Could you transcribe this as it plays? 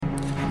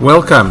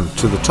Welcome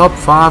to the Top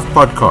 5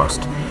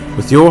 podcast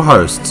with your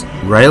hosts,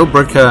 Rael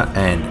Bricker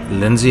and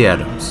Lindsay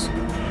Adams.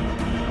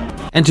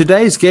 And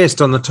today's guest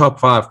on the Top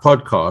 5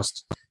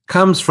 podcast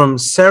comes from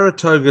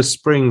Saratoga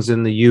Springs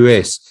in the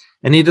US.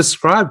 And he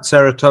described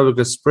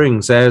Saratoga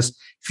Springs as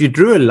if you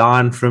drew a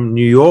line from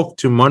New York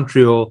to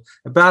Montreal,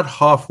 about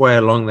halfway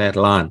along that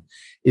line.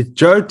 It's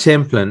Joe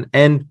Templin,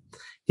 and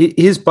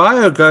his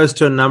bio goes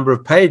to a number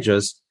of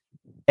pages.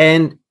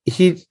 And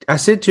I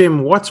said to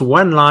him, what's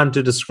one line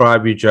to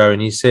describe you, Joe?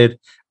 And he said,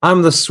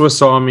 I'm the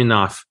Swiss Army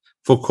knife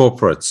for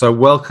corporate. So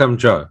welcome,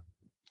 Joe.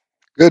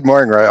 Good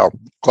morning, Rael.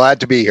 Glad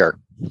to be here.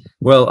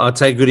 Well, I'll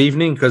say good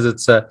evening, because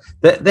it's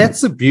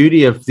that's the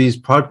beauty of these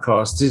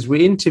podcasts is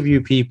we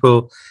interview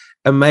people,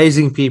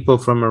 amazing people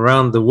from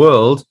around the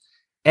world,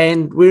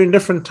 and we're in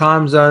different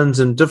time zones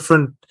and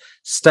different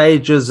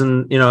stages.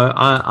 And, you know,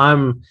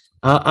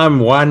 I'm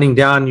winding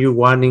down, you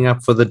winding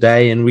up for the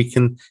day, and we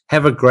can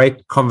have a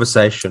great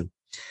conversation.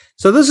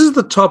 So this is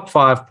the Top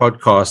 5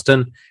 podcast,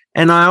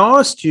 and I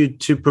asked you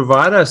to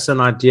provide us an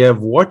idea of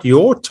what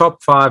your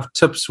top 5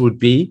 tips would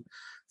be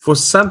for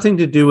something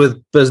to do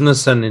with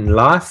business and in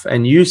life.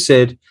 And you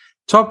said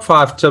top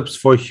 5 tips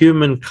for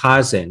human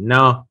Kaizen.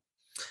 Now,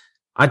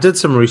 I did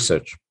some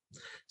research.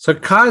 So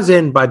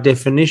Kaizen, by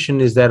definition,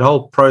 is that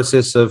whole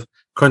process of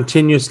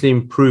continuously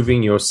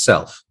improving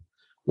yourself.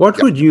 What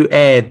would you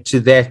add to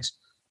that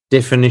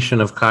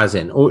definition of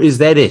Kaizen? Or is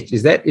that it?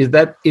 Is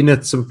that in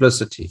its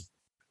simplicity?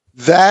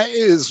 That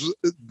is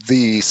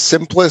the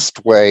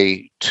simplest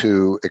way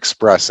to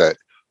express it.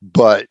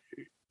 But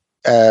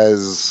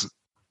as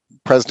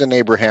President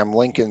Abraham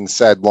Lincoln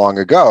said long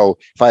ago,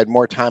 if I had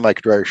more time, I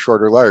could write a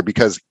shorter letter,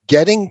 because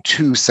getting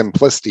to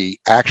simplicity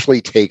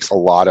actually takes a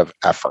lot of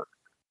effort.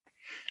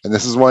 And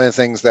this is one of the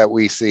things that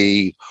we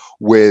see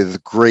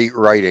with great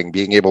writing,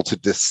 being able to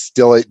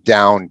distill it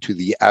down to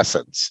the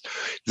essence.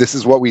 This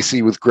is what we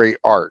see with great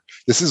art.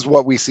 This is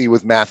what we see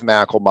with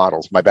mathematical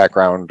models. My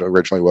background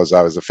originally was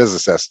I was a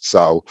physicist,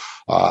 so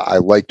I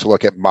like to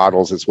look at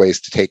models as ways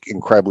to take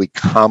incredibly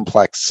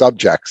complex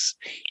subjects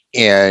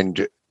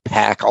and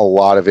pack a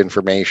lot of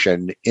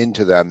information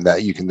into them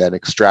that you can then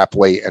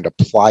extrapolate and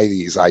apply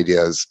these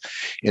ideas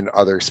in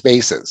other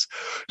spaces.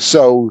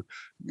 So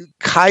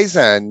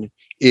Kaizen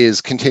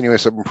is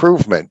continuous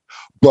improvement,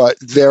 but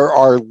there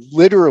are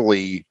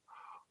literally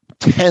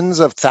tens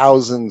of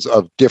thousands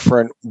of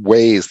different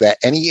ways that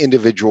any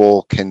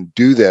individual can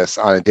do this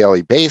on a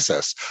daily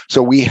basis.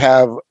 So we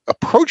have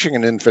approaching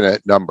an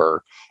infinite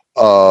number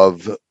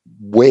of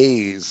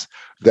ways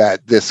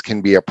that this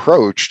can be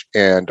approached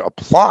and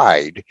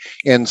applied.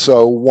 And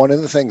so one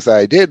of the things that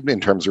I did in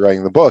terms of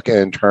writing the book and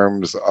in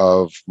terms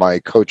of my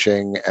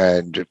coaching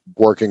and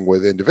working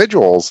with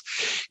individuals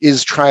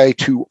is try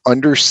to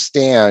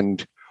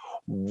understand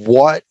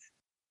what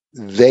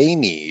they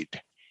need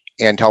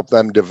and help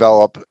them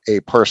develop a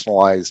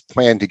personalized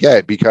plan to get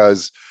it,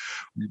 because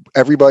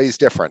everybody's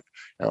different.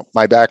 You know,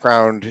 my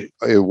background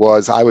I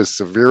was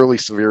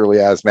severely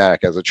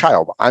asthmatic as a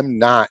child. I'm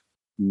not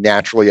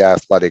naturally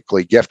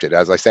athletically gifted.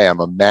 As I say, I'm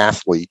a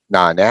mathlete,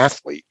 not an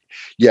athlete.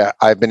 Yeah,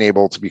 I've been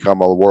able to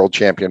become a world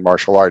champion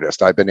martial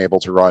artist. I've been able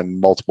to run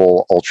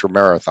multiple ultra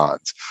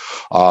marathons.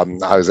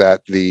 I was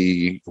at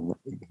the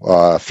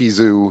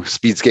FISU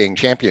Speed Skating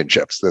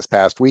Championships this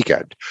past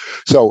weekend.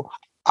 So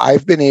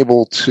I've been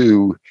able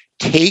to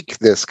take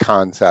this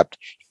concept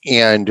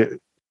and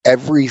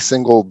every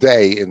single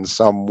day in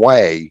some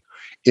way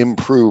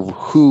improve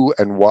who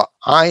and what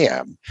I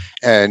am.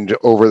 And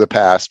over the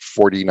past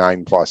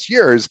 49 plus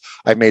years,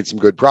 I've made some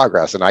good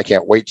progress, and I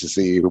can't wait to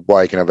see what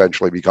I can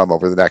eventually become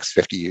over the next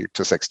 50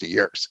 to 60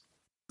 years.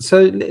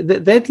 So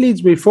that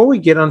leads me, before we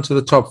get onto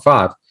the top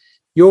 5,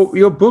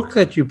 your book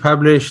that you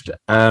published,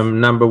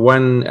 number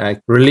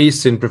 1,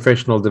 release in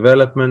professional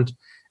development,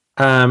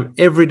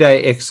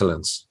 Everyday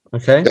Excellence.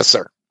 Okay. Yes,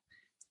 sir.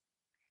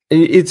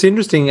 It's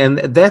interesting, and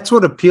that's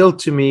what appealed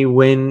to me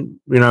when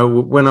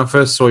I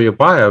first saw your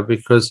bio,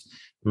 because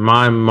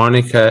my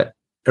moniker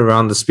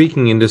around the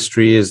speaking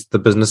industry is the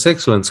business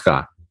excellence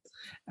guy.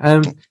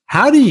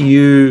 How do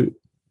you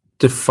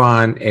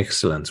define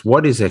excellence?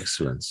 What is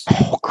excellence?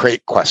 Oh,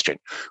 great question.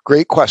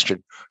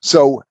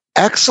 So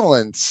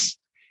excellence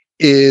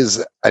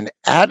is an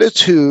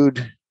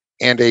attitude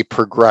and a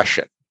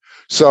progression.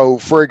 So,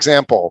 for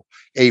example,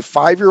 a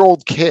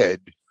 5-year-old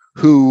kid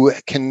who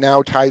can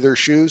now tie their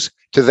shoes,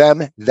 to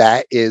them,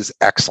 that is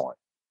excellent.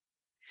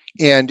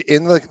 And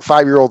in the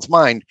 5-year-old's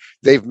mind,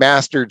 they've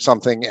mastered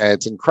something and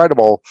it's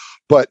incredible,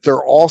 but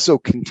they're also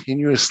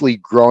continuously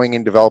growing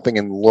and developing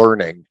and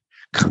learning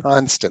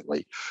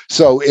constantly.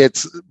 So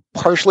it's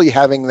partially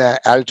having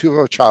that attitude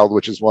of a child,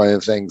 which is one of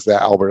the things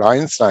that Albert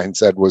Einstein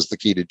said was the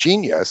key to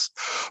genius,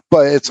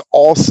 but it's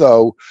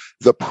also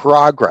the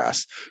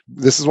progress.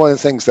 This is one of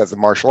the things that the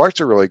martial arts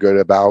are really good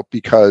about,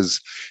 because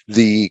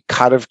the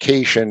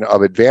codification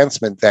of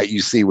advancement that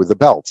you see with the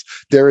belts,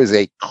 there is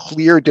a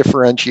clear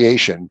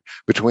differentiation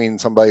between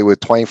somebody with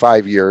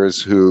 25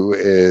 years who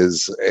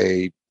is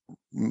a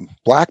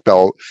black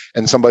belt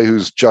and somebody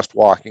who's just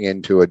walking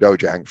into a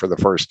dojang for the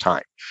first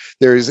time.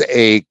 There's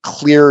a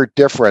clear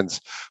difference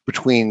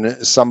between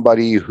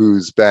somebody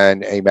who's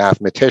been a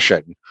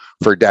mathematician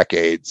for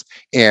decades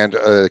and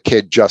a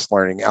kid just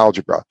learning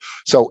algebra.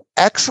 So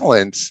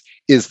excellence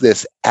is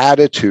this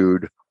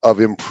attitude of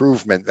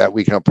improvement that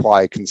we can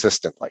apply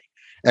consistently.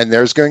 And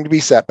there's going to be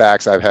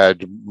setbacks. I've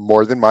had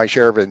more than my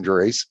share of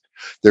injuries.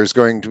 There's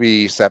going to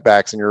be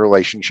setbacks in your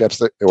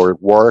relationships or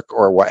work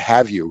or what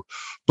have you.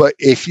 But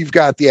if you've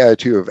got the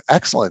attitude of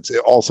excellence, it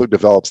also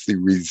develops the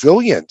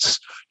resilience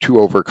to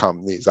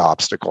overcome these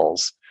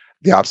obstacles.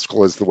 The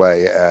obstacle is the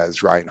way,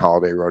 as Ryan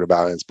Holiday wrote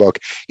about in his book.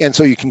 And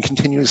so you can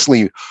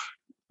continuously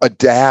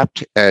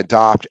adapt and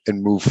adopt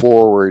and move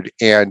forward.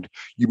 And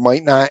you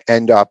might not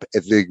end up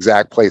at the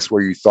exact place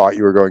where you thought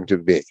you were going to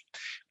be.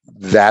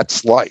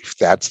 That's life.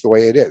 That's the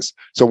way it is.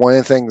 So one of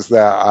the things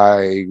that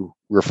I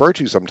refer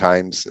to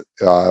sometimes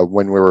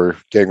when we were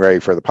getting ready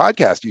for the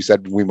podcast, you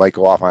said we might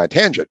go off on a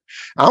tangent.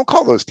 I don't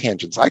call those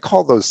tangents. I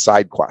call those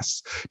side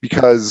quests,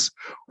 because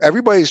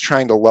everybody's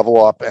trying to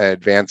level up and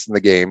advance in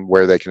the game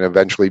where they can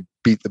eventually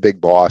beat the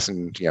big boss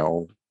and,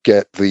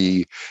 get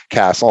the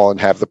castle and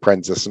have the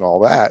princess and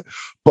all that.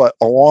 But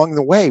along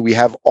the way, we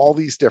have all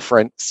these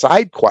different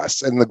side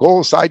quests. And the goal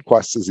of side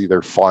quests is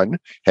either fun,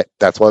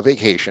 that's what a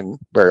vacation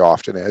very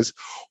often is,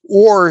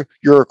 or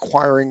you're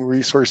acquiring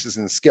resources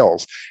and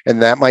skills.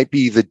 And that might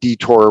be the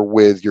detour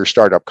with your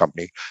startup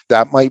company.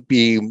 That might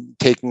be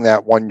taking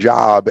that one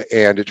job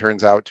and it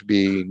turns out to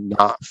be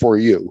not for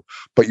you,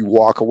 but you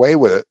walk away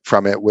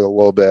from it with a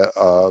little bit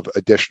of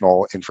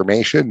additional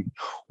information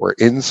or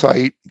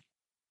insight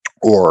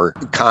or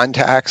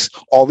contacts,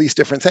 all these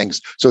different things.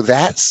 So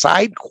that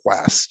side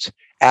quest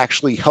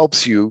actually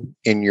helps you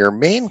in your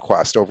main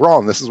quest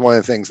overall. And this is one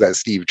of the things that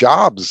Steve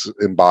Jobs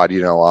embodied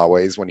in a lot of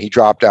ways when he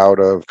dropped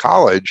out of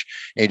college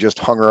and he just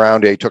hung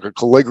around. He took a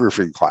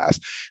calligraphy class,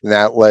 and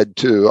that led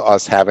to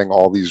us having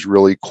all these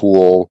really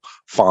cool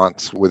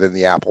fonts within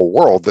the Apple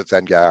world that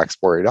then got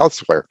exported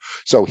elsewhere.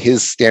 So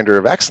his standard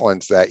of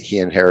excellence that he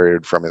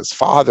inherited from his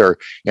father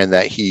and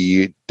that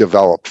he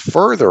developed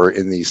further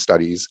in these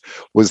studies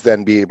was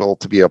then be able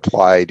to be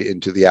applied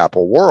into the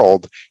Apple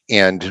world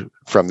and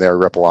from there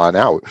ripple on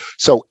out.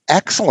 So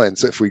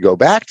excellence, if we go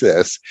back to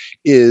this,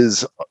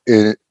 is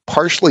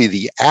partially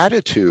the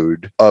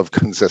attitude of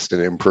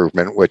consistent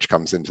improvement, which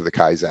comes into the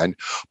Kaizen,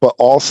 but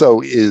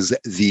also is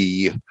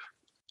the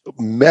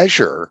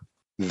measure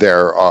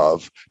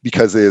thereof,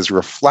 because it is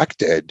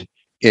reflected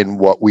in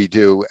what we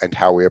do and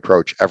how we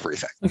approach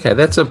everything. Okay,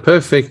 that's a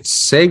perfect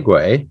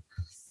segue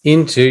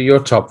into your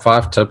top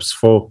 5 tips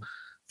for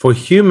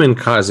human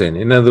Kaizen.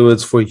 In other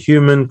words, for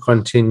human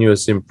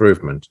continuous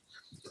improvement,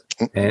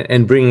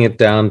 and bringing it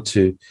down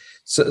to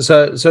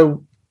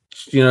so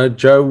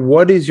Joe,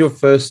 what is your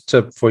first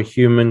tip for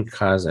human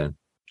Kaizen?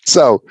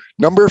 So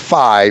number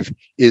 5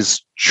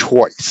 is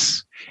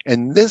choice.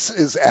 And this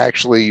is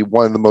actually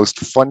one of the most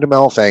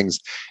fundamental things.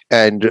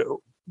 And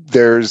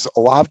there's a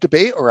lot of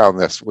debate around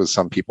this with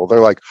some people. They're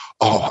like,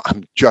 oh,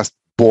 I'm just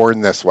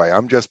born this way.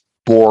 I'm just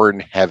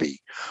born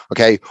heavy.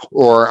 Okay.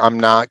 Or I'm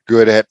not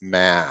good at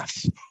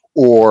math.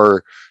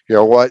 Or,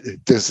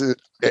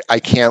 I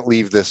can't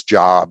leave this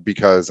job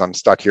because I'm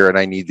stuck here and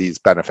I need these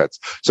benefits.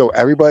 So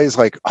everybody's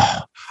like,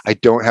 oh, I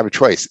don't have a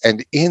choice.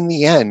 And in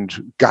the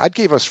end, God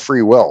gave us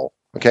free will.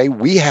 Okay.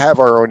 We have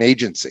our own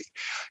agency.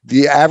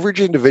 The average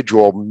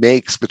individual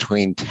makes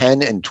between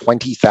 10 and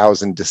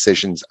 20,000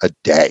 decisions a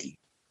day.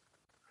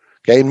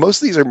 Okay. And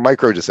most of these are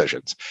micro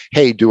decisions.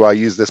 Hey, do I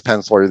use this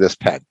pencil or this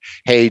pen?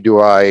 Hey, do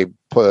I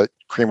put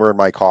creamer in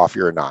my coffee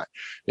or not?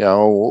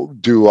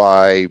 Do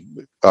I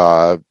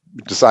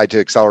decide to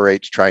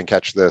accelerate to try and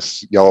catch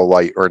this yellow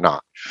light or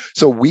not?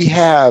 So we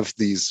have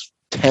these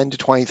 10 to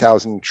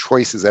 20,000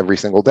 choices every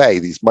single day,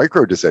 these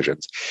micro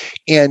decisions.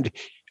 And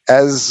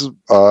as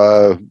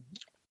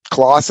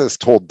Colossus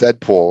told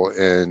Deadpool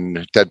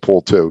in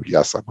Deadpool 2,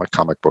 yes, I'm a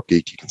comic book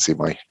geek. You can see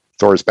my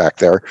Thor's back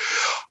there.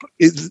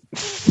 It's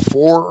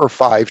 4 or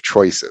 5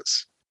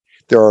 choices.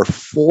 There are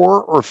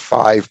 4 or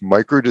 5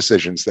 micro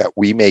decisions that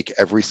we make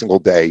every single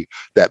day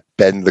that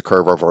bend the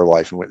curve of our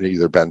life, and it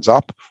either bends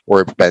up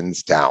or it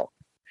bends down.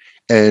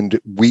 And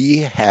we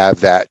have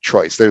that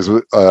choice. There's,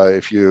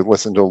 if you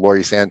listen to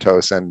Laurie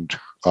Santos and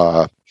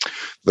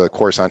the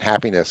course on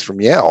happiness from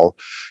Yale,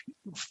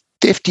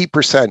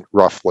 50%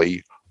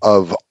 roughly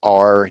of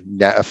our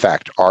net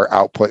effect, our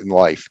output in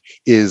life,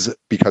 is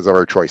because of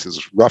our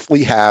choices.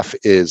 Roughly half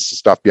is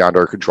stuff beyond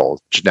our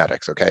control,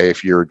 genetics. Okay,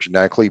 if you're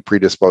genetically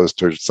predisposed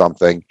to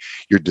something,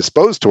 you're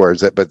disposed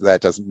towards it, but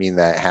that doesn't mean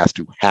that it has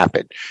to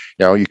happen.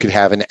 You could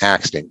have an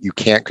accident. You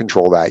can't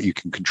control that. You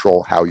can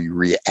control how you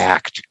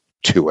react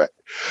to it.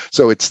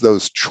 So it's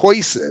those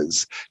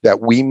choices that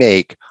we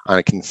make on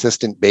a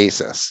consistent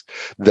basis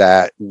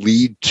that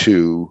lead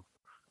to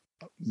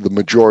the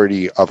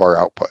majority of our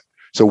output.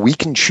 So we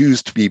can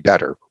choose to be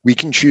better. We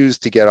can choose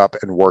to get up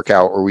and work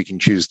out, or we can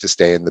choose to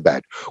stay in the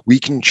bed. We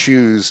can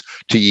choose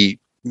to eat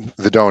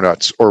the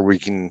donuts, or we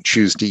can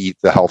choose to eat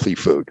the healthy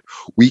food.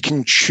 We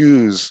can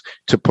choose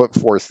to put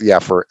forth the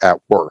effort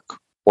at work,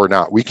 or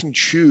not. We can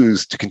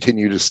choose to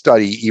continue to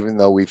study even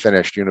though we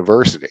finished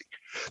university.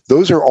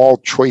 Those are all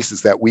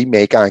choices that we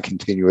make on a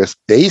continuous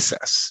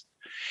basis.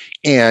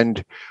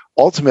 And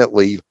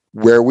ultimately,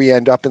 where we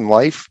end up in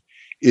life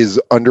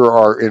is under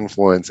our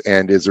influence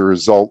and is a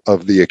result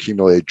of the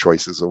accumulated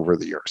choices over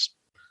the years.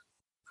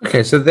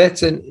 Okay, so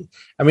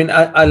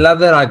I love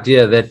that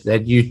idea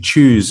that you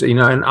choose, and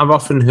I've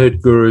often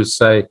heard gurus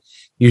say,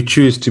 you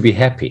choose to be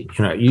happy.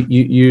 Happiness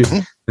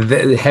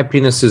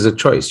is a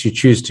choice. You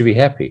choose to be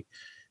happy.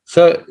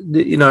 So,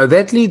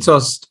 that leads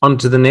us on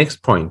to the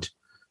next point,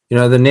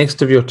 the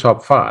next of your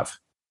top 5.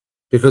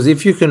 Because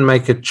if you can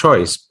make a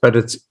choice, but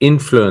it's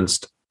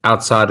influenced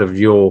outside of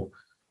your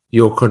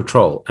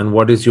control, and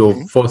what is your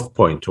fourth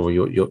point or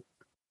your?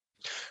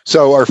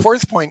 So our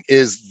fourth point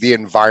is the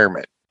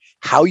environment,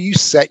 how you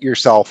set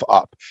yourself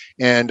up.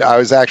 And I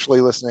was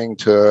actually listening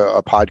to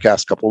a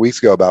podcast a couple of weeks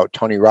ago about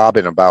Tony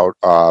Robbins about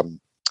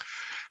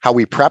how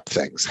we prep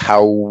things,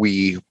 how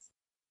we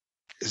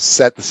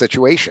set the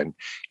situation.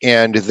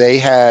 And they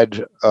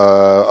had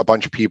a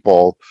bunch of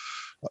people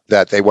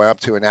that they went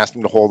up to and asked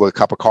them to hold a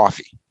cup of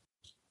coffee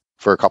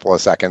for a couple of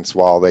seconds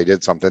while they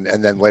did something.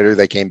 And then later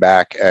they came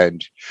back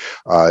and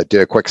did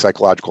a quick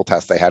psychological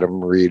test. They had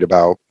them read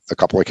about a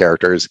couple of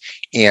characters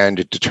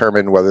and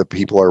determine whether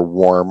people are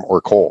warm or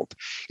cold.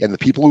 And the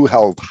people who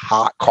held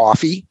hot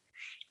coffee,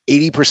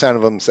 80%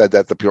 of them said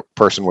that the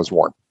person was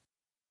warm.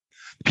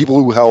 The people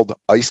who held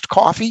iced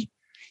coffee,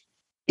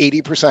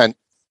 80%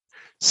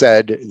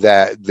 said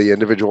that the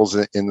individuals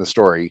in the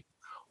story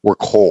were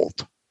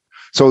cold.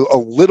 So a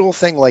little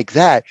thing like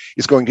that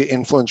is going to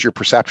influence your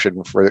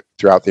perception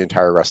throughout the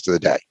entire rest of the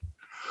day.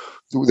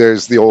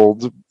 There's the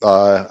old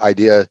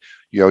idea,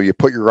 you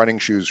put your running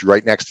shoes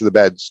right next to the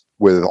beds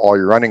with all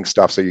your running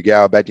stuff. So you get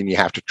out of bed and you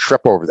have to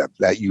trip over them,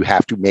 that you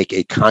have to make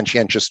a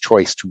conscientious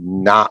choice to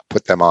not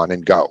put them on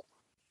and go.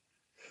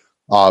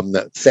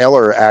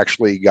 Thaler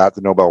actually got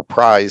the Nobel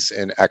Prize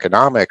in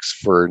economics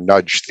for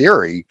nudge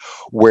theory,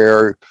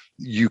 where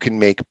you can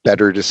make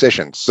better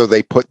decisions. So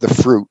they put the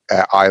fruit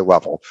at eye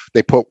level.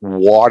 They put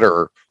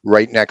water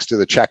right next to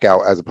the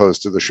checkout as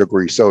opposed to the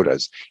sugary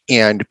sodas.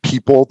 And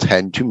people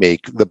tend to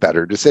make the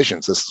better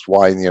decisions. This is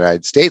why in the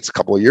United States, a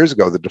couple of years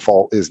ago, the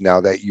default is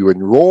now that you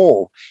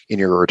enroll in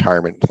your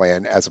retirement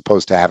plan as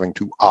opposed to having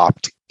to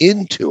opt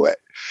into it.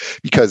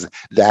 Because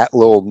that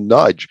little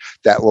nudge,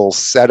 that little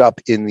setup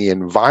in the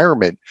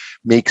environment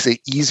makes it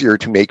easier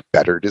to make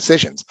better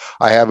decisions.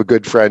 I have a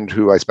good friend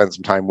who I spent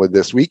some time with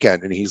this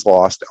weekend, and he's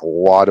lost a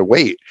lot of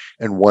weight.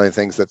 And one of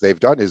the things that they've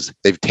done is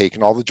they've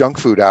taken all the junk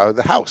food out of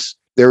the house.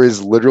 There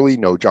is literally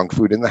no junk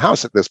food in the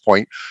house at this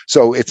point.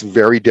 So it's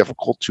very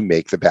difficult to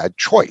make the bad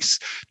choice.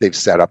 They've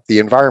set up the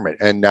environment,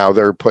 and now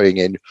they're putting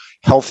in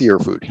healthier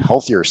food,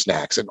 healthier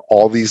snacks, and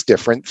all these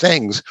different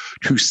things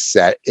to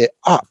set it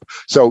up.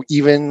 So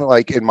even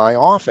like in my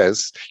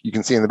office, you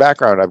can see in the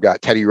background, I've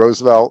got Teddy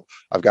Roosevelt,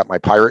 I've got my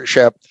pirate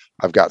ship,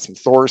 I've got some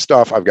Thor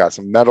stuff, I've got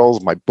some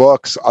medals, my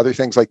books, other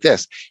things like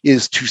this,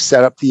 is to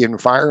set up the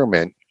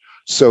environment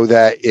so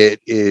that it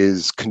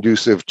is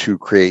conducive to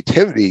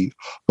creativity,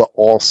 but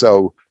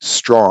also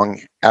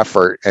strong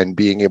effort and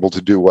being able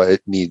to do what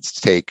it needs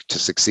to take to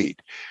succeed.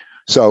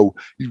 So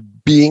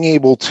being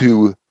able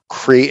to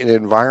create an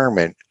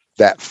environment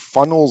that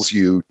funnels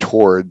you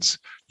towards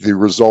the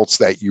results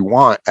that you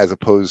want as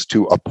opposed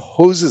to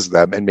opposes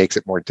them and makes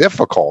it more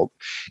difficult,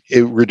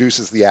 it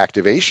reduces the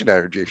activation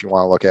energy, if you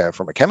want to look at it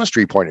from a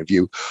chemistry point of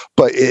view,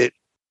 but it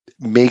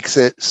makes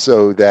it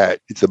so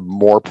that it's a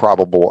more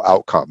probable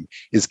outcome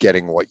is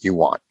getting what you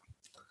want.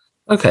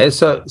 Okay,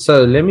 so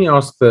let me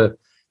ask the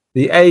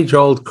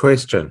age-old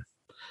question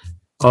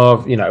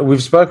of,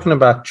 we've spoken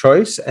about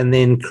choice and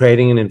then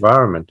creating an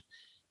environment.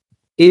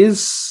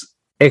 Is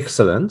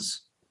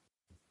excellence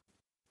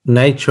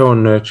nature or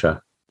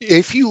nurture?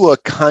 If you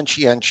look,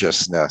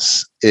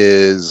 conscientiousness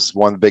is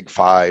one of the big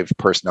 5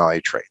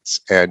 personality traits,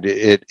 and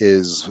it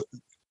is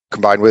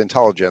combined with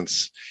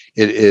intelligence.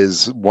 It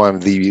is one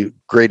of the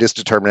greatest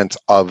determinants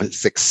of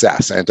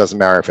success. And it doesn't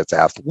matter if it's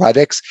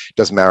athletics, it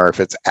doesn't matter if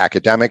it's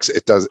academics.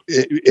 It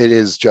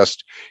is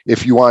just,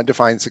 if you want to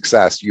define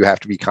success, you have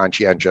to be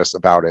conscientious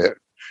about it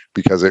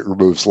because it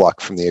removes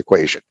luck from the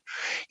equation.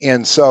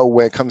 And so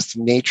when it comes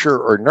to nature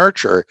or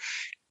nurture,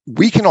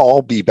 we can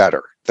all be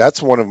better.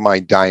 That's one of my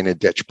die in a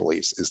ditch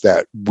beliefs, is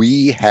that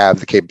we have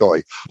the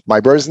capability.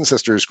 My brothers and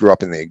sisters grew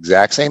up in the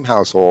exact same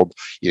household,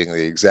 eating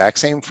the exact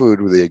same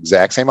food with the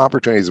exact same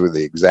opportunities with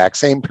the exact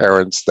same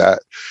parents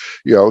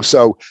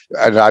so,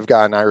 and I've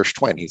got an Irish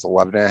twin. He's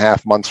 11 and a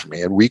half months from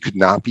me, and we could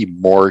not be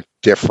more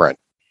different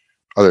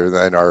other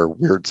than our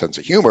weird sense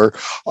of humor,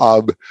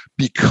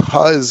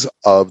 because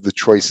of the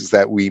choices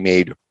that we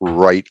made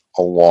right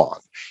along.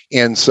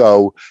 And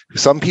so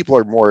some people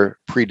are more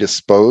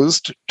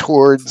predisposed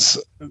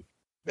towards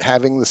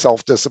having the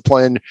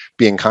self-discipline,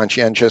 being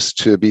conscientious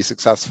to be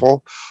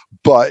successful,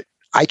 but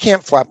I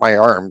can't flap my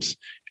arms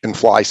and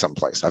fly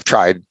someplace. I've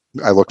tried.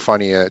 I look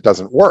funny and it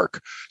doesn't work.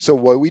 So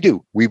what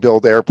do? We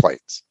build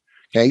airplanes.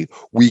 Okay.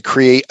 We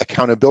create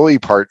accountability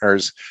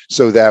partners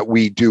so that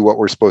we do what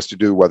we're supposed to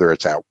do, whether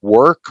it's at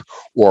work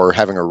or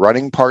having a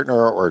running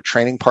partner or a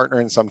training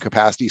partner in some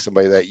capacity,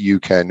 somebody that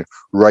you can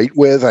write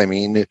with. I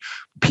mean,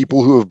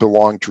 people who have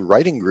belonged to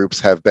writing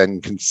groups have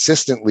been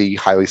consistently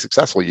highly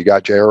successful. You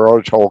got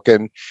J.R.R.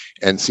 Tolkien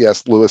and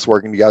C.S. Lewis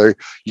working together.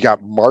 You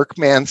got Mark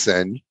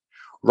Manson,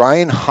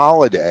 Ryan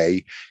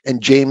Holiday, and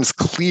James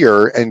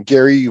Clear and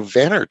Gary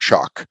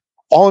Vaynerchuk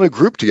all in a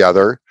group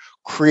together,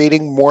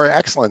 creating more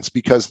excellence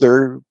because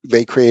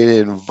they create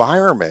an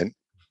environment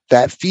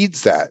that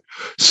feeds that.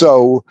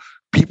 So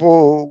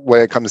people,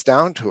 when it comes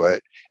down to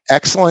it,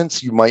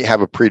 excellence, you might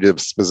have a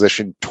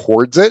predisposition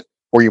towards it,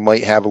 or you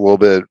might have a little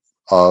bit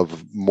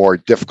of more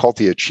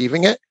difficulty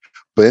achieving it.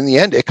 But in the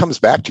end, it comes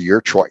back to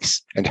your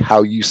choice and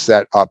how you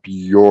set up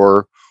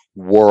your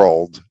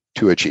world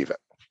to achieve it.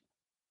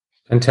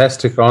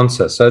 Fantastic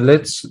answer. So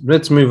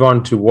let's move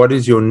on to what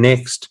is your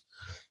next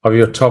of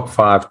your top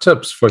 5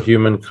 tips for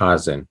human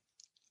Kaizen?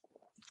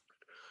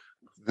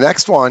 The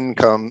next one,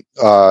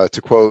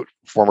 to quote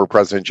former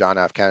President John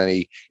F.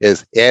 Kennedy,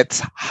 is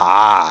it's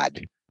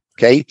hard.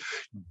 Okay.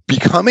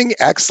 Becoming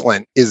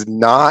excellent is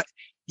not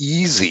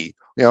easy.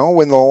 You know,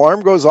 when the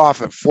alarm goes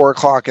off at 4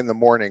 o'clock in the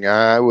morning,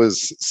 I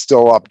was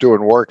still up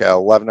doing work at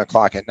 11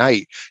 o'clock at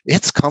night.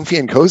 It's comfy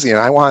and cozy and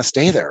I want to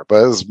stay there.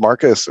 But as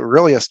Marcus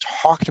Aurelius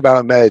talked about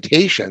in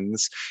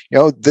Meditations, you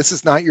know, this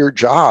is not your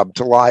job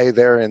to lie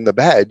there in the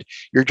bed.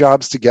 Your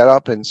job's to get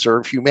up and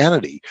serve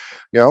humanity.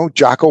 You know,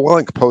 Jocko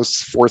Willink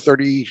posts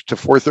 4:30 to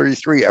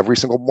 4:33 every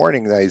single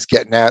morning that he's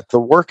getting at the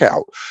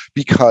workout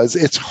because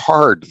it's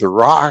hard. The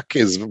Rock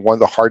is one of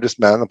the hardest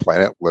men on the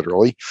planet,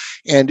 literally.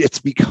 And it's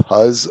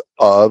because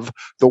of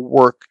the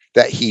work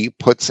that he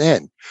puts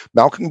in.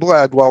 Malcolm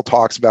Gladwell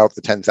talks about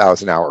the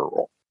 10,000 hour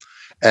rule.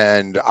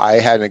 And I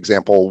had an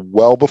example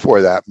well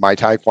before that. My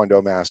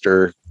Taekwondo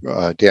master,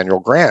 Daniel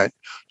Grant,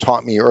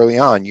 taught me early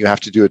on, you have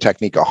to do a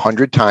technique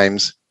 100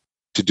 times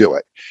to do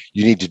it.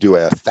 You need to do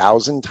it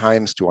 1,000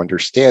 times to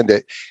understand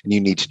it, and you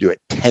need to do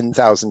it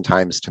 10,000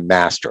 times to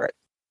master it.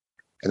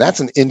 And that's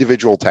an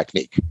individual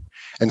technique.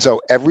 And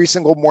so every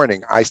single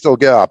morning, I still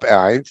get up and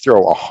I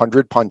throw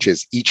 100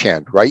 punches each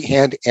hand, right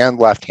hand and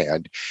left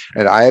hand.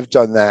 And I have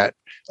done that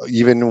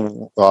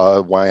even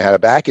when I had a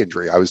back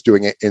injury. I was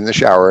doing it in the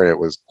shower and it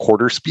was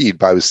quarter speed,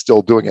 but I was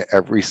still doing it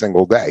every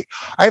single day.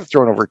 I've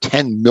thrown over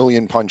 10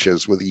 million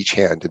punches with each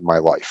hand in my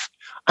life.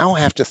 I don't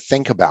have to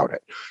think about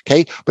it.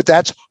 Okay. But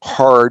that's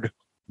hard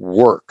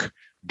work,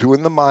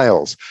 doing the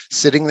miles,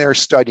 sitting there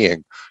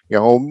studying, you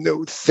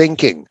know,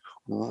 thinking,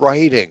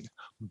 writing,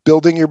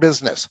 building your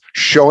business,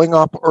 showing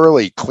up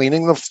early,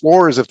 cleaning the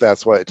floors if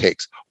that's what it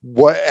takes.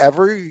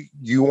 Whatever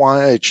you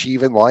want to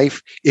achieve in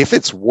life, if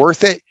it's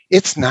worth it,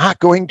 it's not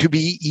going to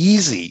be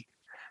easy.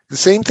 The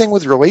same thing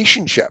with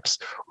relationships.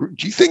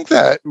 Do you think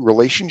that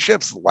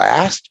relationships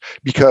last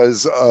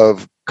because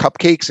of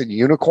cupcakes and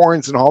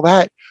unicorns and all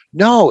that?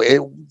 No,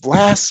 it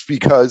lasts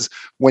because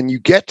when you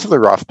get to the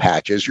rough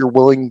patches, you're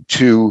willing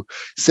to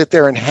sit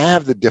there and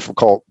have the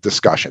difficult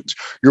discussions.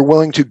 You're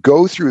willing to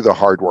go through the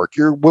hard work.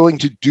 You're willing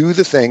to do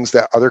the things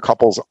that other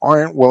couples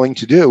aren't willing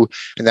to do.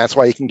 And that's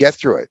why you can get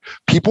through it.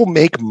 People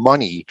make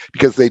money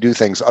because they do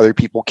things other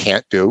people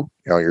can't do.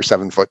 You know, you're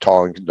 7 foot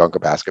tall and can dunk a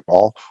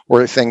basketball,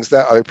 or things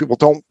that other people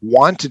don't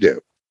want to do.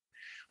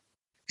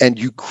 And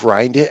you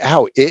grind it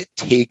out. It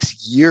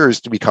takes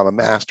years to become a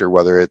master,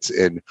 whether it's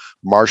in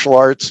martial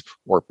arts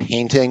or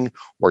painting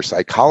or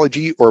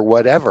psychology or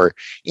whatever.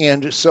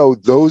 And so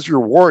those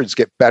rewards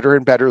get better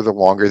and better the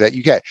longer that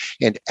you get.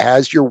 And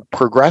as you're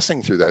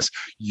progressing through this,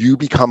 you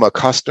become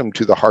accustomed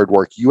to the hard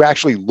work. You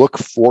actually look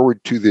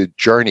forward to the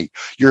journey.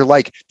 You're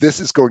like, this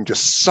is going to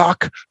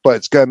suck, but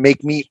it's going to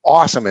make me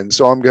awesome. And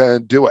so I'm going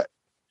to do it.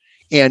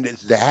 And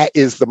that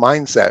is the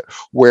mindset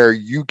where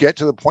you get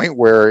to the point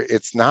where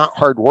it's not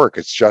hard work.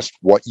 It's just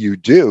what you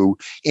do.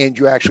 And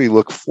you actually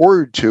look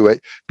forward to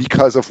it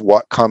because of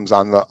what comes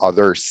on the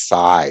other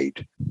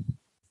side.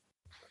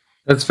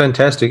 That's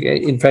fantastic.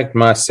 In fact,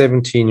 my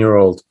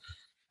 17-year-old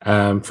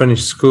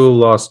finished school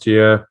last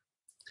year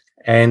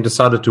and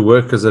decided to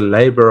work as a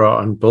laborer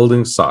on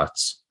building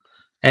sites.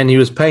 And he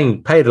was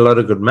paid a lot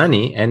of good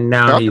money. And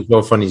now he's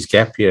off on his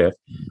gap year.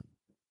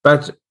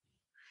 But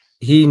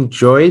he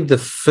enjoyed the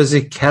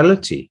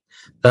physicality,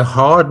 the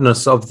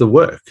hardness of the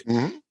work.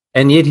 Mm-hmm.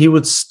 And yet he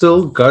would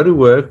still go to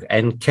work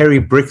and carry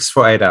bricks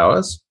for 8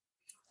 hours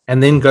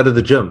and then go to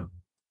the gym.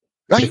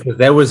 Right. Because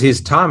that was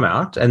his time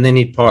out. And then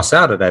he'd pass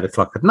out at 8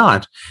 o'clock at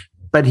night.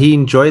 But he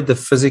enjoyed the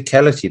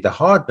physicality, the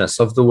hardness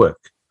of the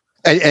work.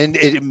 And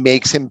it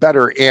makes him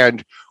better.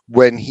 And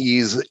when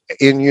he's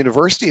in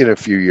university in a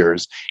few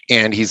years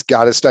and he's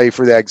got to study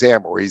for that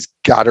exam or he's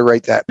got to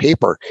write that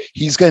paper,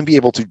 he's going to be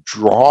able to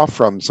draw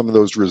from some of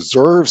those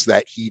reserves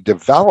that he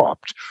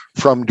developed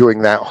from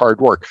doing that hard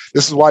work.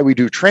 This is why we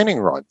do training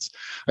runs.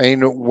 I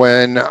mean,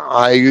 when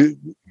I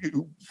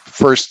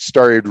first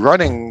started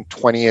running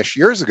 20-ish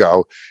years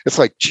ago, it's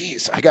like,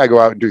 geez, I got to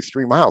go out and do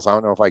 3 miles. I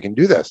don't know if I can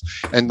do this.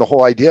 And the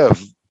whole idea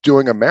of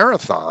doing a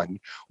marathon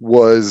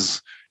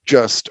was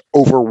just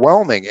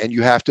overwhelming, and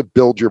you have to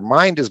build your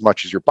mind as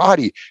much as your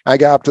body. I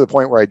got up to the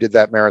point where I did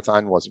that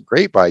marathon. Wasn't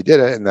great, but I did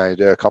it, and then I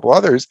did a couple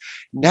others.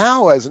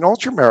 Now, as an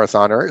ultra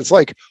marathoner, it's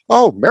like,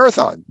 oh,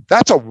 marathon,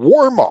 that's a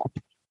warm up.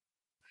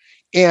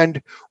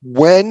 And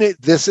when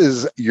this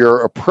is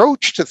your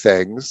approach to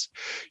things,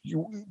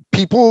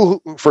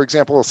 people, for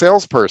example, a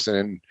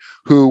salesperson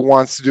who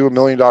wants to do $1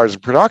 million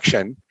of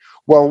production,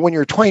 well, when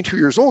you're 22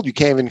 years old, you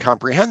can't even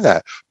comprehend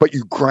that. But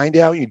you grind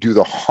out, you do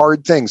the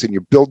hard things, and you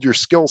build your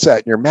skill set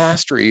and your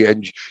mastery,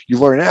 and you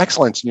learn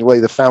excellence, and you lay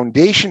the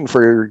foundation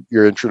for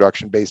your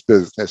introduction-based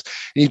business.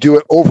 And you do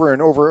it over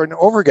and over and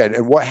over again.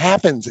 And what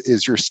happens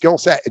is your skill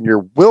set and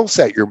your will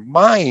set, your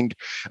mind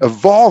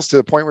evolves to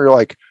the point where you're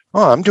like,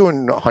 oh, I'm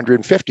doing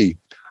 150.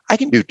 I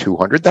can do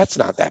 200. That's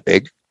not that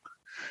big.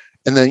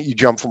 And then you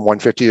jump from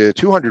 150 to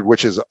 200,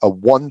 which is a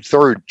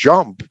 1/3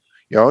 jump.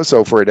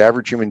 So for an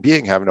average human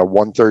being, having a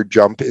 1/3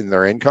 jump in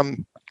their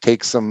income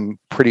takes some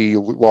pretty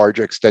large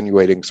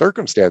extenuating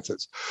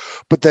circumstances.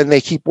 But then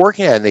they keep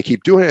working at it, and they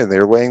keep doing it, and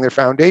they're laying their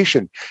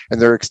foundation,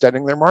 and they're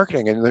extending their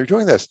marketing, and they're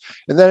doing this.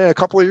 And then in a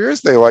couple of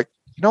years, they're like,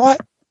 you know what?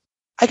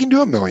 I can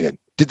do $1 million.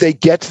 Did they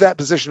get to that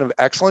position of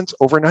excellence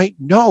overnight?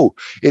 No,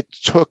 it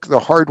took the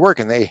hard work,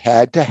 and they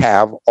had to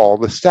have all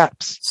the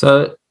steps.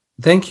 So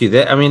thank you.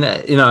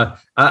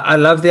 I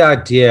love the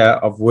idea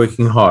of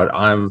working hard.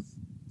 I'm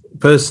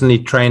personally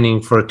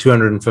training for a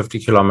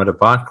 250-kilometer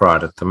bike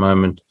ride at the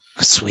moment.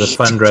 Sweet.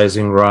 The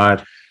fundraising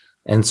ride.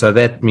 And so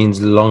that means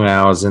long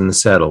hours in the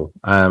saddle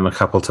a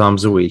couple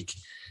times a week.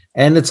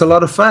 And it's a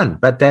lot of fun,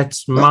 but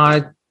that's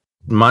my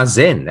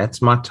zen.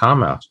 That's my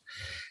time out.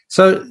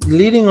 So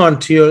leading on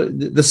to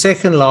the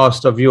second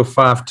last of your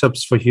 5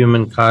 tips for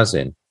human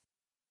Kaizen.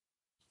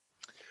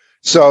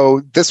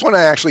 So this one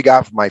I actually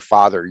got from my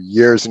father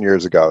years and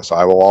years ago. So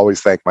I will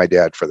always thank my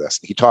dad for this.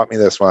 He taught me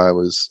this when I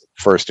was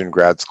first in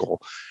grad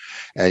school.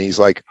 And he's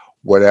like,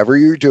 whatever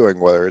you're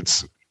doing, whether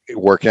it's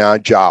working on a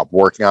job,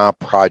 working on a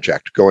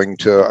project, going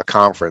to a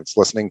conference,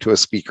 listening to a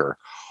speaker,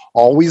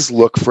 always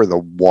look for the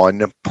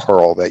one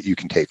pearl that you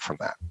can take from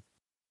that.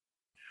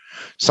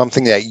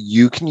 Something that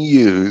you can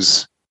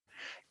use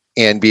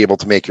and be able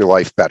to make your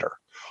life better.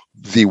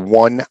 The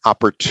one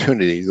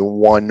opportunity, the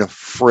one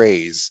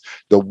phrase,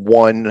 the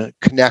one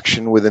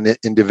connection with an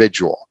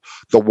individual,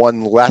 the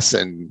one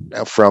lesson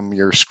from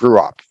your screw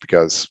up,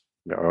 because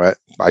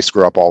I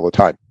screw up all the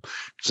time,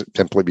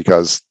 simply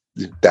because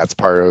that's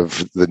part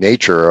of the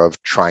nature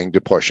of trying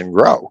to push and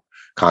grow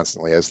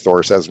constantly. As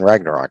Thor says in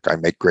Ragnarok, I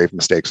make grave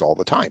mistakes all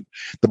the time.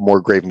 The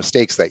more grave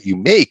mistakes that you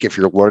make, if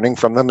you're learning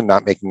from them and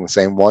not making the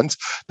same ones,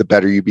 the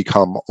better you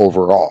become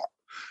overall,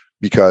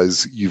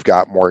 because you've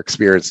got more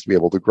experience to be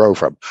able to grow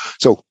from.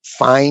 So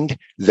find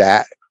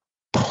that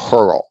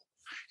pearl.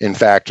 In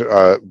fact,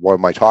 one of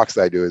my talks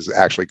that I do is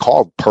actually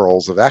called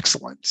Pearls of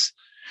Excellence,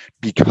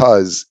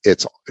 because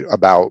it's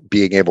about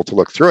being able to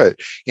look through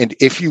it. And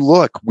if you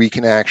look, we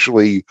can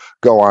actually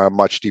go on a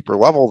much deeper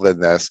level than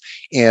this.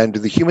 And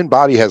the human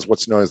body has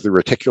what's known as the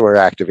reticular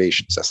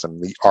activation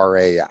system, the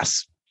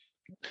RAS.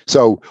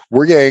 So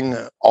we're getting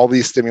all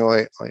these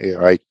stimuli,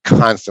 right,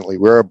 constantly.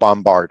 We're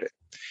bombarded.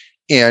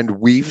 And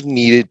we've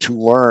needed to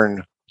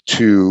learn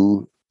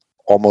to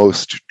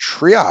almost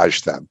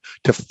triage them,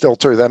 to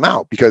filter them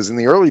out. Because in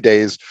the early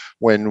days,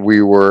 when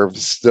we were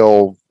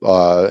still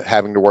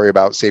having to worry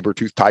about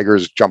saber-toothed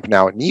tigers jumping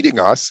out and eating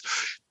us,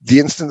 the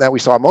instant that we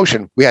saw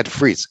motion, we had to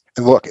freeze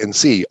and look and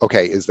see,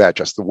 okay, is that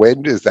just the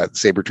wind? Is that the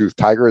saber-toothed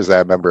tiger? Is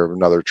that a member of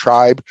another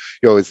tribe?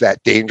 Is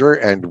that danger?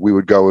 And we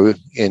would go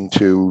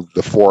into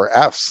the 4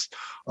 F's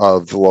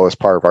of the lowest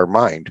part of our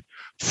mind.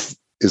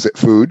 Is it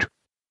food?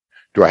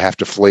 Do I have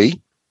to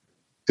flee?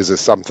 Is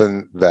this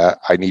something that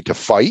I need to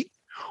fight?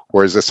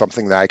 Or is this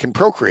something that I can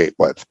procreate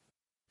with?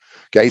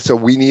 Okay, so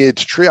we needed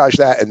to triage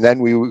that, and then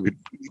we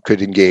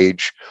could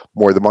engage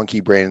more the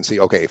monkey brain and see,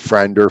 okay,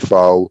 friend or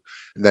foe,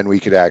 and then we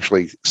could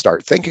actually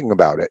start thinking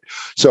about it.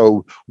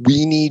 So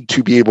we need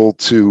to be able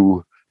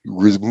to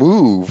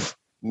remove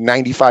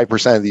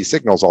 95% of these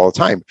signals all the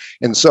time.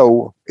 And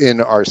so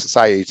in our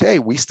society today,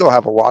 we still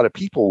have a lot of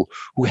people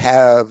who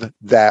have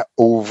that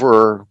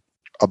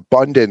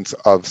abundance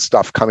of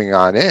stuff coming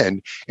on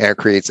in, and it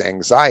creates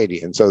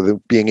anxiety. And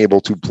so being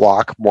able to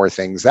block more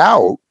things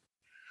out,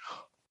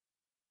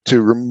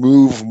 to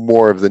remove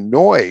more of the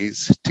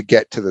noise to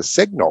get to the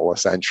signal,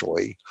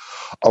 essentially,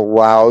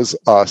 allows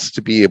us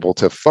to be able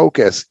to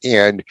focus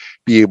and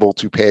be able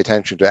to pay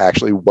attention to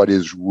actually what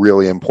is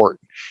really important.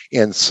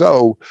 And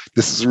so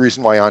this is the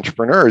reason why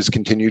entrepreneurs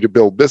continue to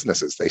build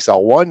businesses. They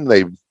sell one,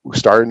 they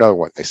start another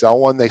one. They sell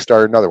one, they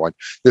start another one.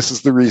 This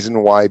is the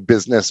reason why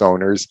business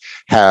owners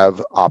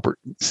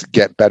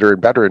get better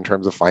and better in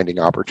terms of finding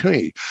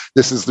opportunity.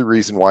 This is the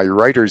reason why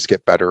writers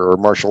get better, or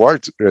martial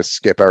artists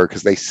get better,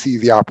 because they see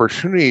the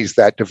opportunities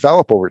that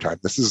develop over time.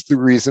 This is the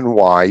reason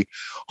why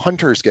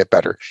hunters get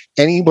better.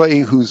 Anybody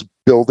who's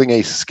building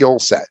a skill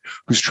set,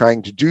 who's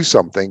trying to do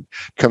something,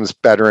 becomes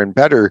better and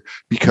better,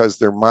 because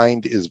their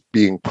mind is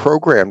being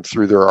programmed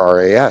through their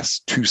RAS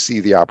to see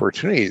the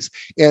opportunities.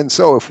 And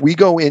so if we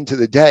go into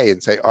the day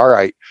and say, all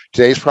right,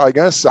 today's probably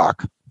going to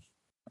suck,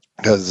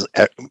 because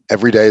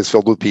every day is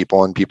filled with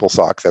people and people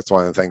suck. That's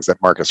one of the things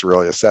that Marcus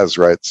Aurelius says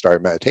right at the start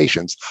of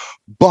Meditations.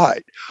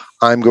 But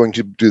I'm going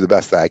to do the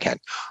best that I can.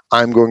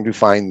 I'm going to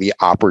find the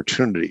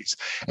opportunities.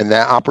 And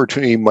that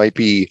opportunity might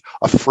be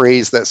a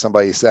phrase that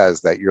somebody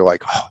says that you're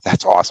like, oh,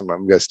 that's awesome.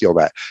 I'm going to steal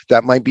that.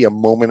 That might be a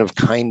moment of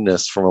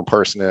kindness from a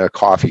person in a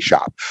coffee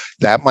shop.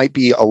 That might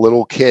be a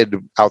little kid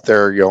out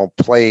there,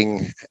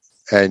 playing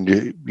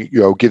and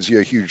gives you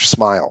a huge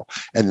smile,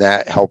 and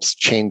that helps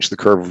change the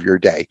curve of your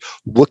day.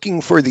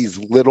 Looking for these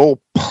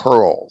little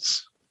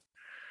pearls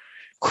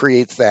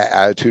creates that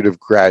attitude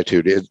of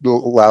gratitude. It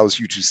allows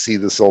you to see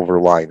the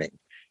silver lining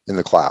in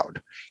the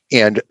cloud,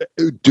 and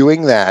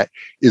doing that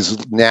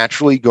is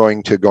naturally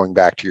going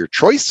back to your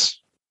choice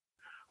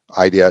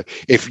idea.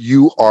 If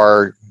you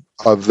are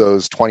of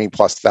those 20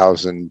 plus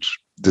thousand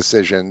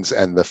decisions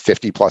and the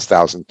 50 plus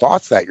thousand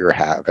thoughts that you're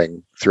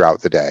having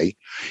throughout the day,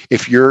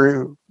 if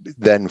you're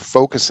then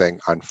focusing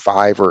on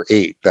 5 or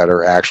 8 that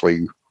are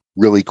actually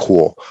really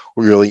cool,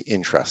 really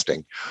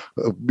interesting,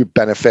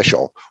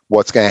 beneficial,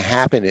 what's going to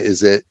happen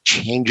is it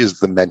changes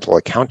the mental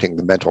accounting,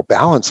 the mental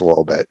balance a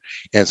little bit,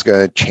 and it's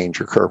going to change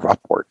your curve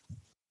upward.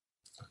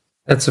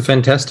 That's a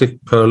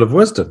fantastic pearl of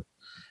wisdom.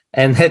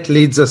 And that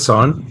leads us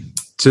on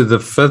to the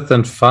 5th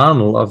and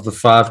final of the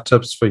 5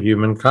 tips for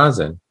human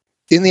Kaizen.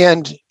 In the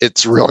end,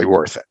 it's really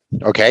worth it.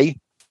 Okay.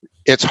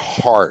 It's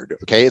hard.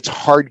 Okay. It's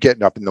hard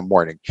getting up in the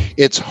morning.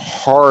 It's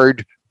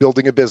hard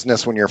building a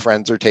business when your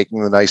friends are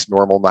taking the nice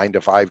normal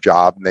 9-to-5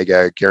 job and they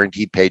get a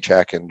guaranteed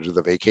paycheck and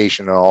the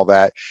vacation and all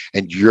that.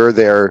 And you're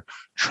there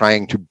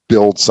trying to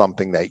build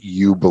something that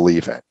you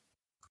believe in.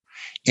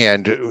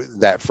 And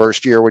that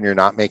first year when you're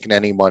not making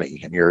any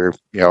money and you're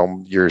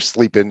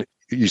sleeping,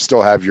 you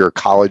still have your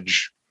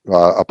college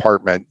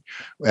apartment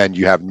and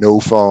you have no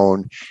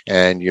phone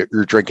and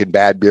you're drinking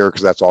bad beer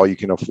because that's all you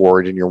can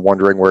afford and you're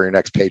wondering where your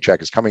next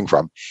paycheck is coming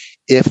from.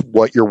 If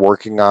what you're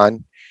working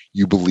on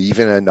you believe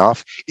in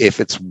enough, if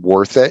it's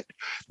worth it,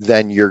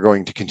 then you're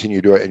going to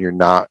continue to do it and you're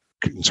not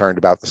concerned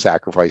about the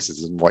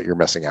sacrifices and what you're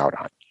missing out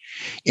on.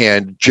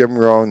 And Jim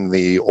Rohn,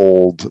 the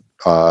old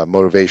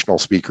motivational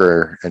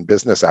speaker and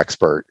business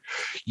expert,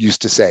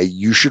 used to say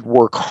you should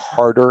work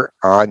harder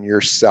on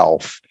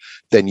yourself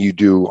than you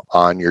do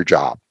on your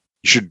job.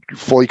 You should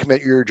fully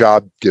commit to your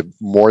job, give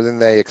more than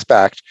they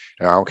expect.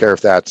 And I don't care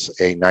if that's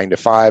a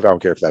 9-to-5. I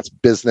don't care if that's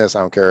business. I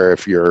don't care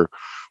if you're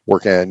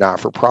working at a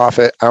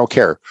not-for-profit. I don't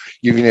care.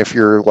 Even if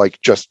you're like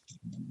just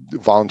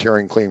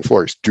volunteering cleaning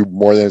floors, do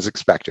more than is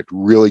expected.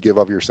 Really give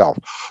of yourself,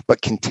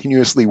 but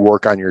continuously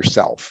work on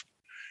yourself.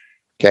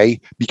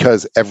 Okay,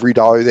 because every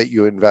dollar that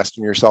you invest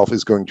in yourself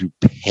is going to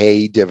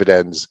pay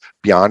dividends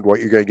beyond what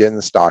you're going to get in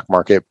the stock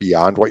market,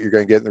 beyond what you're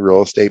going to get in the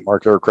real estate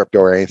market or crypto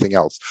or anything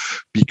else,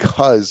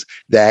 because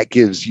that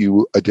gives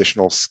you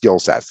additional skill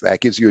sets, that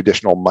gives you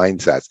additional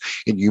mindsets,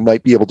 and you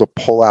might be able to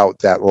pull out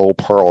that little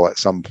pearl at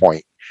some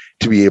point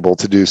to be able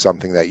to do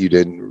something that you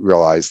didn't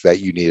realize that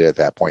you needed at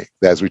that point.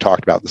 As we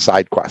talked about, the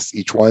side quests,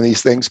 each one of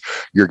these things,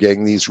 you're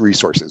getting these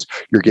resources,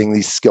 you're getting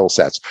these skill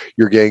sets,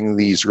 you're getting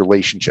these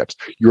relationships,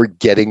 you're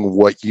getting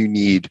what you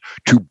need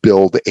to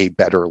build a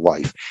better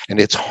life. And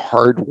it's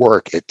hard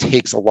work. It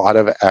takes a lot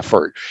of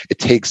effort. It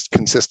takes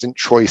consistent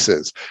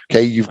choices.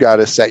 Okay, you've got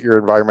to set your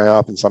environment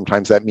up, and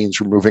sometimes that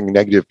means removing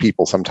negative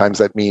people. Sometimes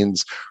that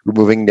means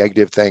removing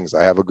negative things.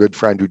 I have a good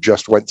friend who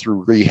just went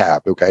through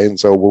rehab. Okay, and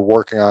so we're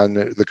working on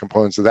the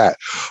components of that.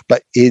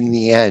 But in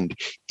the end,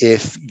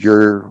 if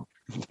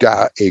you've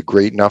got a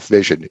great enough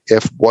vision,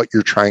 if what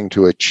you're trying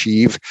to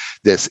achieve,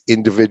 this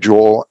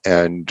individual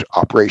and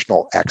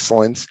operational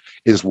excellence,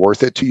 is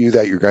worth it to you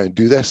that you're going to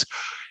do this,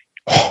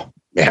 oh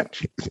man.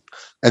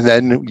 And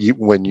then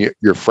when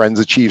your friends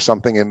achieve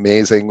something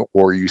amazing,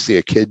 or you see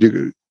a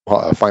kid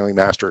finally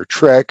master a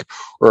trick,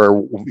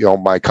 or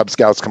my Cub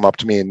Scouts come up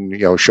to me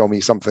and show me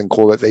something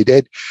cool that they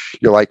did,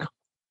 you're like,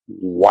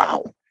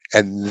 wow.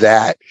 And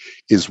that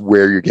is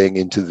where you're getting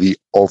into the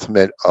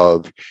ultimate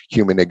of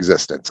human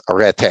existence,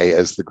 arete,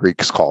 as the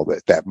Greeks called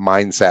it, that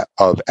mindset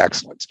of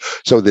excellence.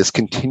 So this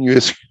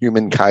continuous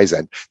human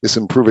Kaizen, this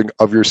improving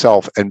of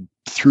yourself, and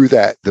through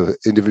that, the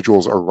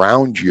individuals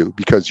around you,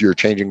 because you're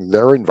changing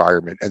their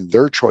environment and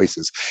their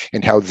choices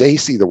and how they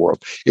see the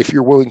world. If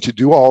you're willing to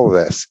do all of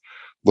this,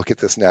 look at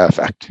this net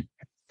effect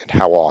and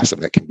how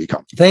awesome it can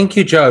become. Thank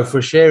you, Joe,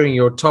 for sharing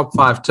your top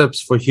 5 tips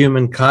for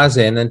human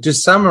Kaizen. And to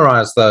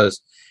summarize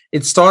those,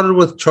 it started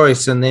with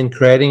choice and then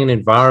creating an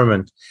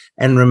environment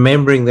and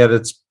remembering that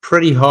it's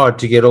pretty hard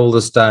to get all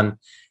this done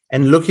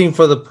and looking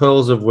for the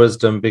pearls of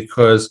wisdom,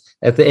 because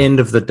at the end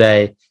of the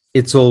day,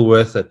 it's all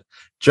worth it.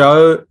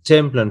 Joe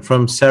Templin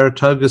from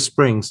Saratoga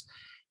Springs,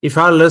 if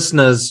our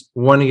listeners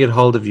want to get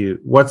hold of you,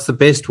 what's the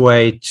best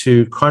way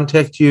to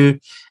contact you?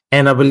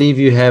 And I believe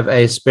you have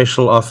a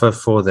special offer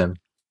for them.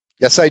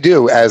 Yes, I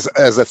do. As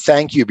a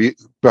thank you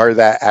for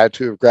that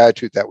attitude of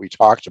gratitude that we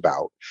talked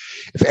about.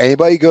 If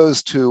anybody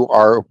goes to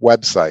our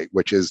website,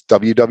 which is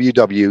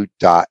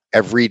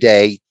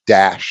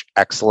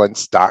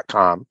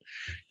www.everyday-excellence.com,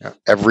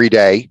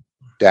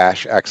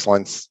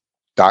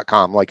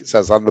 everyday-excellence.com, like it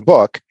says on the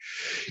book,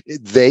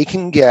 they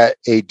can get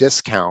a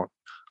discount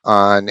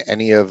on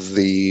any of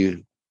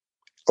the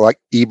like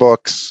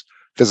ebooks,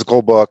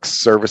 physical books,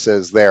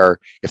 services there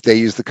if they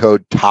use the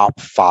code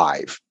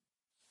TOP5.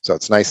 So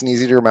it's nice and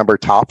easy to remember,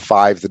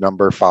 TOP5, the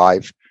number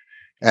 5,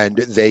 and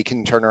they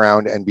can turn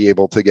around and be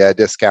able to get a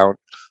discount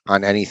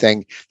on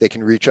anything. They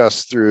can reach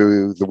us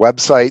through the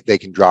website. They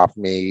can drop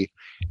me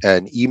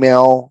an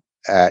email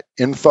at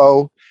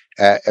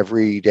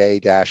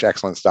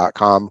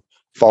info@everyday-excellence.com.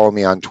 Follow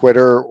me on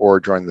Twitter or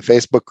join the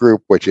Facebook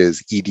group, which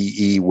is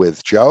EDE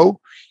with Joe,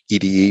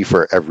 EDE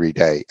for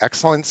Everyday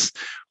Excellence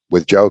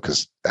with Joe,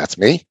 because that's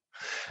me.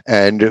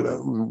 And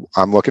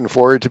I'm looking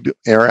forward to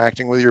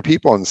interacting with your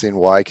people and seeing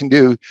what I can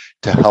do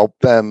to help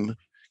them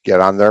get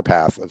on their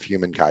path of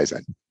human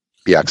Kaizen.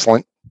 Be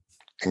excellent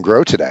and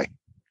grow today.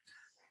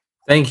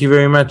 Thank you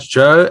very much,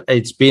 Joe.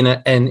 It's been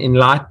an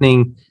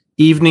enlightening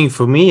evening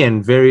for me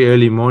and very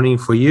early morning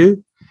for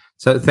you.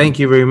 So thank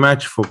you very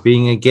much for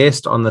being a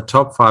guest on the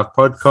Top 5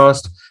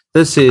 podcast.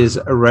 This is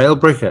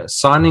Railbricker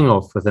signing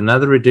off with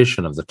another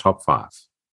edition of the Top 5.